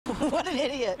What an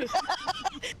idiot.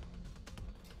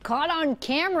 Caught on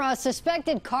camera,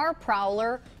 suspected car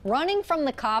prowler running from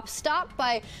the cops, stopped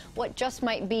by what just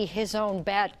might be his own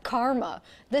bad karma.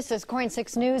 This is KOIN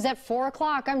 6 News at 4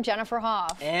 o'clock. I'm Jennifer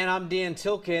Hoff. And I'm Dan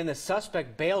Tilkin. The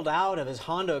suspect bailed out of his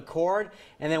Honda Accord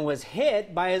and then was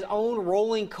hit by his own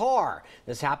rolling car.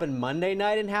 This happened Monday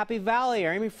night in Happy Valley.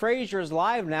 Amy Frazier is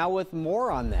live now with more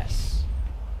on this.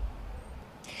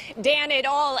 Dan, it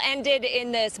all ended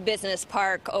in this business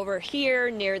park over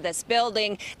here near this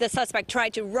building. The suspect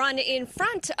tried to run in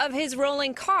front of his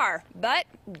rolling car, but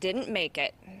didn't make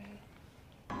it.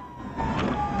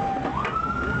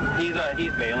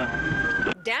 He's bailing.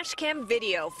 Dashcam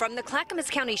video from the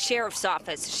Clackamas County Sheriff's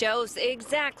Office shows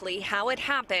exactly how it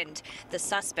happened. The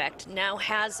suspect now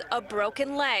has a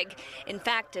broken leg. In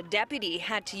fact, a deputy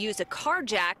had to use a car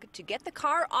jack to get the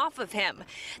car off of him.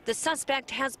 The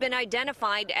suspect has been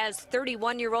identified as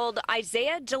 31-year-old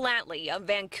Isaiah Gelattley of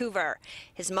Vancouver.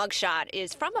 His mugshot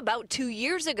is from about 2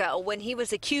 years ago when he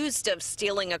was accused of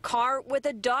stealing a car with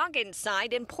a dog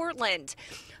inside in Portland.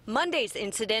 Monday's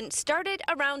incident started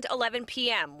around 11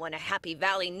 p.m. when a Happy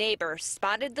Valley neighbor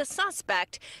spotted the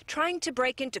suspect trying to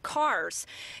break into cars.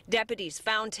 Deputies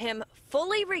found him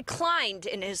fully reclined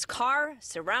in his car,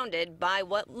 surrounded by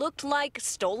what looked like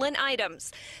stolen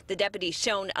items. The deputies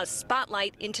shone a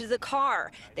spotlight into the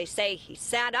car. They say he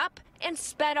sat up and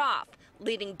sped off,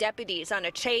 leading deputies on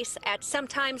a chase at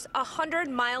sometimes 100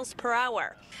 miles per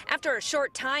hour. After a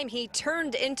short time, he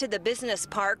turned into the business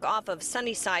park off of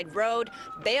Sunnyside Road,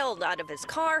 bailed out of his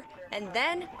car, and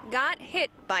then got hit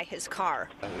by his car.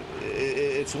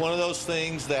 It's one of those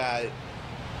things that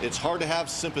it's hard to have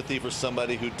sympathy for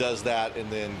somebody who does that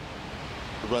and then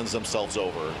runs themselves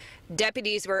over.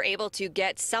 Deputies were able to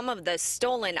get some of the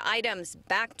stolen items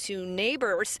back to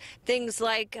neighbors, things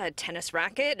like a tennis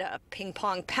racket, a ping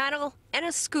pong paddle, and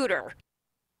a scooter.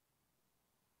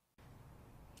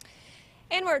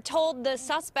 And we're told the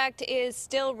suspect is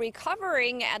still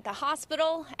recovering at the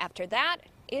hospital. After that,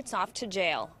 it's off to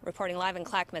jail. Reporting live in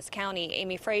Clackamas County,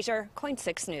 Amy Frazier, KOIN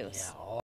 6 News. Yeah.